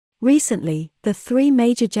Recently, the three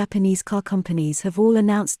major Japanese car companies have all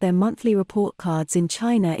announced their monthly report cards in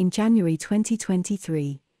China in January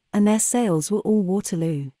 2023, and their sales were all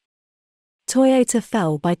Waterloo. Toyota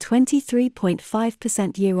fell by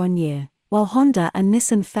 23.5% year-on-year, while Honda and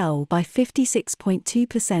Nissan fell by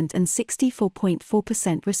 56.2% and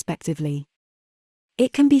 64.4% respectively.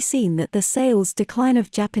 It can be seen that the sales decline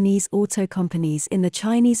of Japanese auto companies in the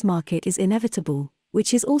Chinese market is inevitable,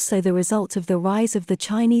 which is also the result of the rise of the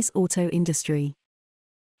Chinese auto industry.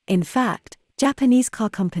 In fact, Japanese car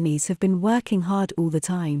companies have been working hard all the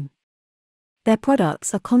time. Their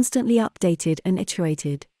products are constantly updated and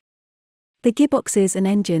iterated. The gearboxes and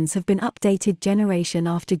engines have been updated generation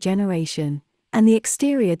after generation, and the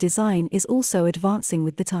exterior design is also advancing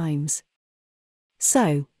with the times.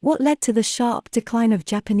 So, what led to the sharp decline of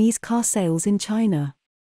Japanese car sales in China?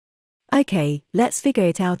 Okay, let's figure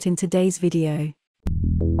it out in today's video.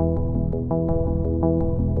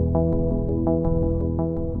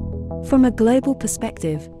 From a global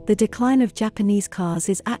perspective, the decline of Japanese cars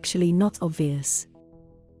is actually not obvious.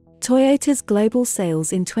 Toyota's global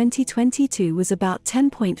sales in 2022 was about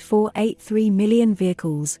 10.483 million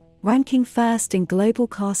vehicles, ranking first in global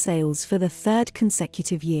car sales for the third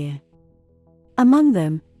consecutive year. Among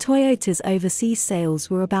them, Toyota's overseas sales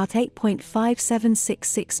were about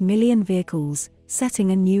 8.5766 million vehicles,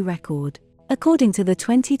 setting a new record. According to the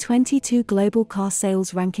 2022 global car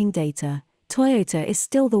sales ranking data, Toyota is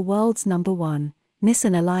still the world's number one,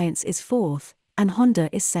 Nissan Alliance is fourth, and Honda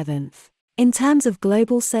is seventh. In terms of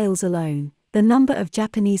global sales alone, the number of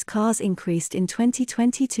Japanese cars increased in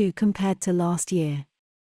 2022 compared to last year.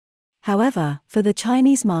 However, for the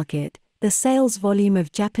Chinese market, the sales volume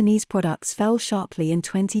of Japanese products fell sharply in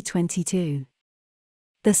 2022.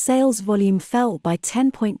 The sales volume fell by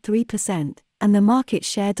 10.3%, and the market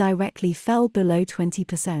share directly fell below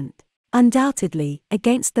 20%. Undoubtedly,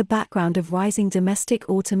 against the background of rising domestic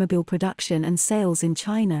automobile production and sales in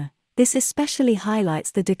China, this especially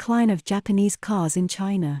highlights the decline of Japanese cars in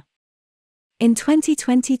China. In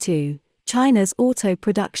 2022, China's auto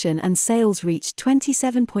production and sales reached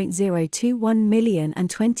 27.021 million and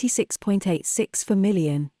 26.864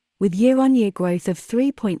 million, with year-on-year growth of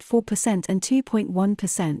 3.4% and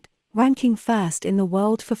 2.1%, ranking first in the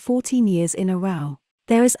world for 14 years in a row.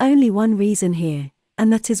 There is only one reason here,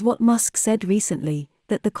 and that is what Musk said recently,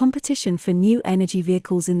 that the competition for new energy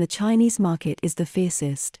vehicles in the Chinese market is the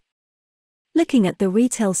fiercest. Looking at the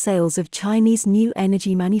retail sales of Chinese new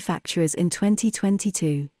energy manufacturers in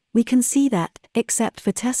 2022, we can see that, except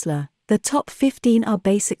for Tesla, the top 15 are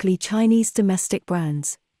basically Chinese domestic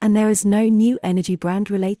brands, and there is no new energy brand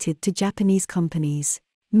related to Japanese companies.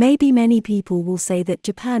 Maybe many people will say that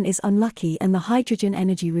Japan is unlucky and the hydrogen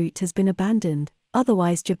energy route has been abandoned,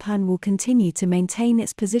 otherwise Japan will continue to maintain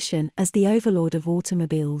its position as the overlord of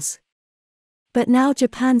automobiles. But now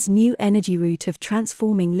Japan's new energy route of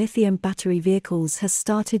transforming lithium battery vehicles has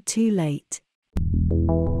started too late.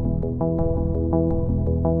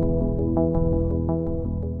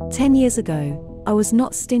 "10 years ago, I was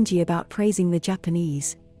not stingy about praising the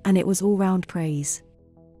Japanese, and it was all-round praise.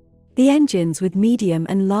 The engines with medium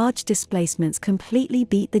and large displacements completely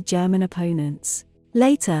beat the German opponents.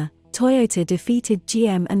 Later, Toyota defeated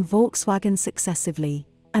GM and Volkswagen successively,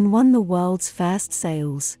 and won the world's first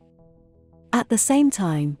sales. At the same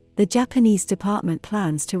time, the Japanese department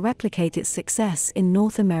plans to replicate its success in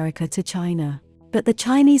North America to China. But the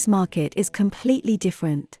Chinese market is completely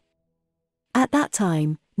different. At that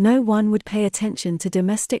time, no one would pay attention to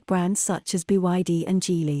domestic brands such as BYD and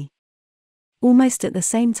Geely. Almost at the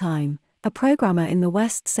same time, a programmer in the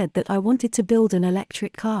West said that I wanted to build an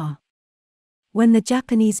electric car. When the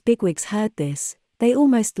Japanese bigwigs heard this, they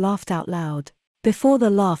almost laughed out loud. Before the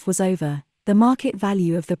laugh was over, the market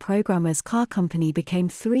value of the programmer's car company became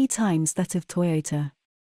 3 times that of Toyota.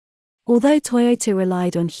 Although Toyota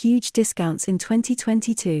relied on huge discounts in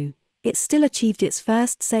 2022, it still achieved its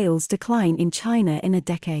first sales decline in China in a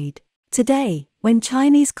decade. Today, when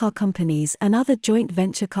Chinese car companies and other joint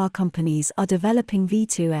venture car companies are developing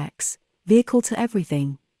V2X, vehicle to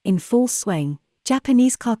everything, in full swing,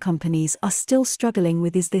 Japanese car companies are still struggling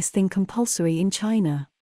with, is this thing compulsory in China?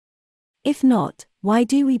 If not, why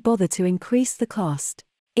do we bother to increase the cost?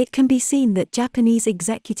 It can be seen that Japanese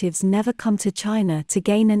executives never come to China to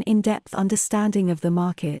gain an in-depth understanding of the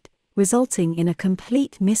market, resulting in a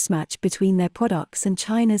complete mismatch between their products and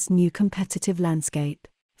China's new competitive landscape.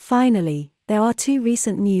 Finally, there are 2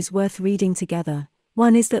 recent news worth reading together.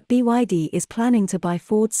 One is that BYD is planning to buy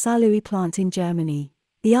Ford's Saarlouis plant in Germany.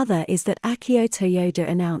 The other is that Akio Toyoda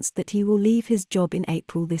announced that he will leave his job in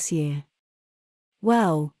April this year.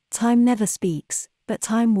 Well, time never speaks, but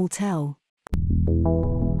time will tell.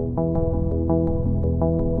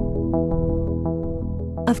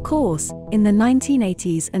 Of course, in the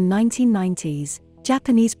 1980s and 1990s,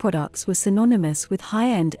 Japanese products were synonymous with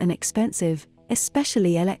high-end and expensive,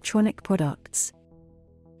 especially electronic products.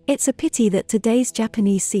 It's a pity that today's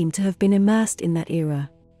Japanese seem to have been immersed in that era.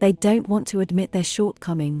 They don't want to admit their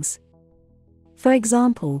shortcomings. For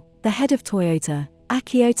example, the head of Toyota,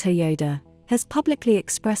 Akio Toyoda, has publicly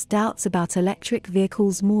expressed doubts about electric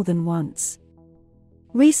vehicles more than once.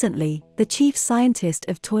 Recently, the chief scientist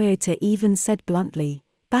of Toyota even said bluntly,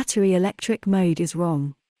 "Battery electric mode is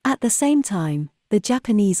wrong." At the same time, the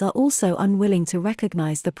Japanese are also unwilling to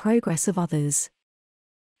recognize the progress of others.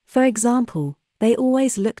 For example, they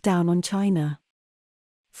always look down on China.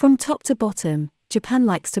 From top to bottom, Japan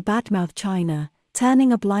likes to badmouth China,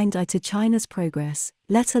 turning a blind eye to China's progress,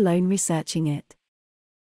 let alone researching it.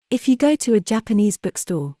 If you go to a Japanese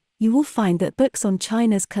bookstore, you will find that books on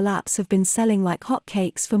China's collapse have been selling like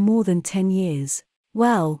hotcakes for more than 10 years.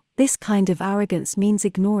 Well, this kind of arrogance means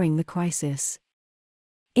ignoring the crisis.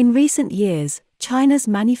 In recent years, China's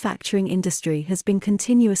manufacturing industry has been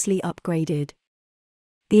continuously upgraded.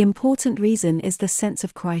 The important reason is the sense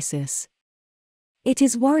of crisis. It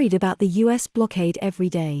is worried about the US blockade every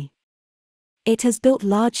day. It has built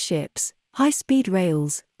large ships, high-speed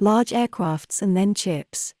rails, large aircrafts and then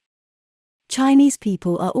chips. Chinese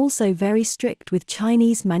people are also very strict with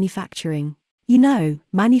Chinese manufacturing. You know,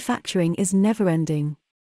 manufacturing is never-ending.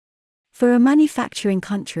 For a manufacturing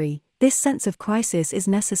country, this sense of crisis is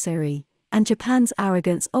necessary, and Japan's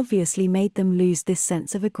arrogance obviously made them lose this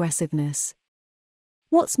sense of aggressiveness.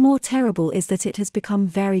 What's more terrible is that it has become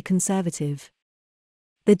very conservative.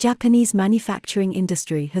 The Japanese manufacturing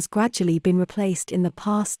industry has gradually been replaced in the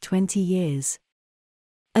past 20 years.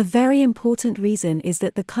 A very important reason is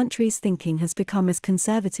that the country's thinking has become as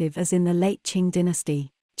conservative as in the late Qing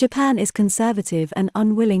dynasty. Japan is conservative and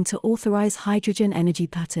unwilling to authorize hydrogen energy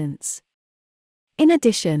patents. In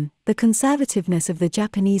addition, the conservativeness of the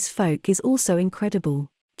Japanese folk is also incredible.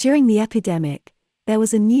 During the epidemic, there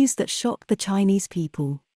was a news that shocked the Chinese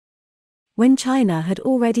people. When China had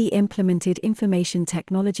already implemented information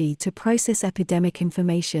technology to process epidemic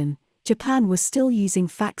information, Japan was still using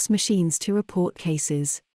fax machines to report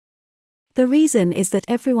cases. The reason is that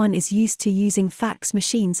everyone is used to using fax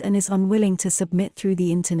machines and is unwilling to submit through the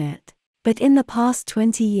internet. But in the past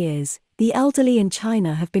 20 years, the elderly in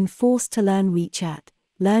China have been forced to learn WeChat,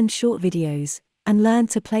 learn short videos, and learn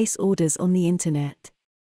to place orders on the internet.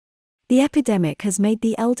 The epidemic has made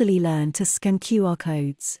the elderly learn to scan QR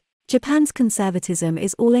codes. Japan's conservatism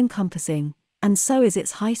is all-encompassing, and so is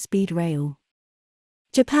its high-speed rail.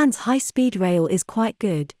 Japan's high-speed rail is quite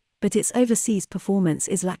good, but its overseas performance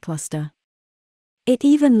is lackluster. It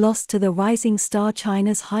even lost to the rising star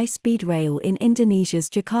China's high-speed rail in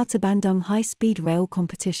Indonesia's Jakarta-Bandung high-speed rail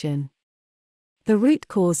competition. The root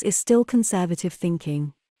cause is still conservative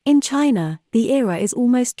thinking. In China, the era is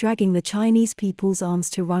almost dragging the Chinese people's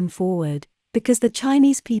arms to run forward, because the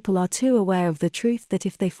Chinese people are too aware of the truth that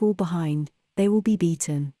if they fall behind, they will be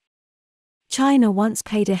beaten. China once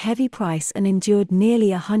paid a heavy price and endured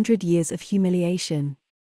nearly 100 years of humiliation.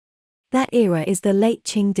 That era is the late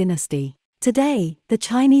Qing dynasty. Today, the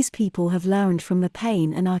Chinese people have learned from the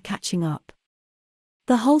pain and are catching up.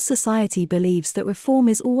 The whole society believes that reform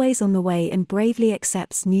is always on the way and bravely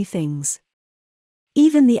accepts new things.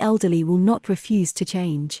 Even the elderly will not refuse to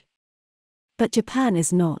change. But Japan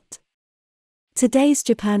is not. Today's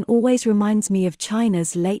Japan always reminds me of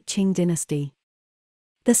China's late Qing dynasty.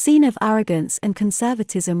 The scene of arrogance and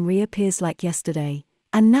conservatism reappears like yesterday,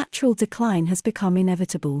 and natural decline has become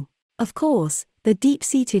inevitable. Of course, the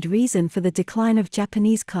deep-seated reason for the decline of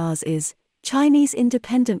Japanese cars is, Chinese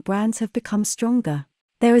independent brands have become stronger.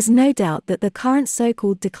 There is no doubt that the current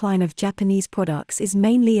so-called decline of Japanese products is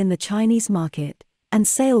mainly in the Chinese market, and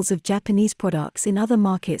sales of Japanese products in other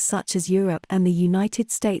markets such as Europe and the United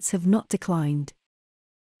States have not declined.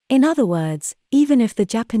 In other words, even if the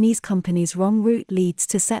Japanese company's wrong route leads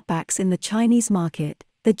to setbacks in the Chinese market,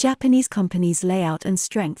 the Japanese company's layout and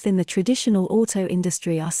strength in the traditional auto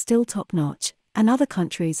industry are still top-notch, and other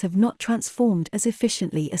countries have not transformed as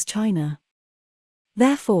efficiently as China.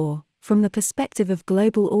 Therefore, from the perspective of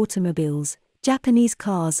global automobiles, Japanese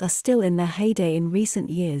cars are still in their heyday in recent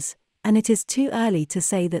years, and it is too early to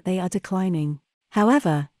say that they are declining.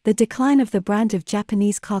 However, the decline of the brand of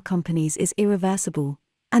Japanese car companies is irreversible,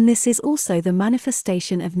 and this is also the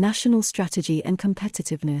manifestation of national strategy and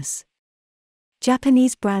competitiveness.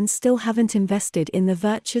 Japanese brands still haven't invested in the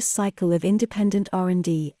virtuous cycle of independent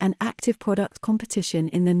R&D and active product competition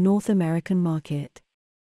in the North American market.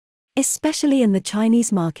 Especially in the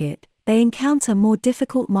Chinese market, they encounter more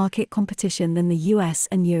difficult market competition than the US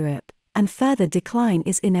and Europe, and further decline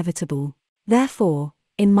is inevitable. Therefore,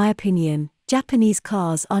 In my opinion, Japanese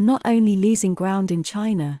cars are not only losing ground in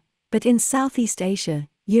China, but in Southeast Asia,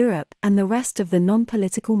 Europe, and the rest of the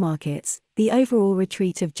non-political markets. The overall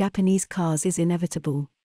retreat of Japanese cars is inevitable.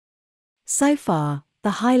 So far,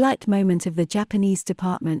 the highlight moment of the Japanese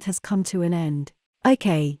department has come to an end.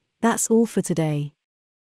 Okay, that's all for today.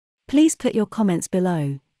 Please put your comments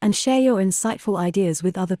below, and share your insightful ideas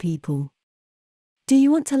with other people. Do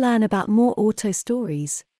you want to learn about more auto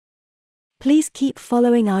stories? Please keep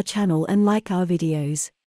following our channel and like our videos.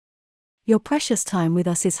 Your precious time with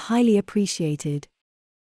us is highly appreciated.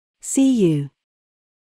 See you.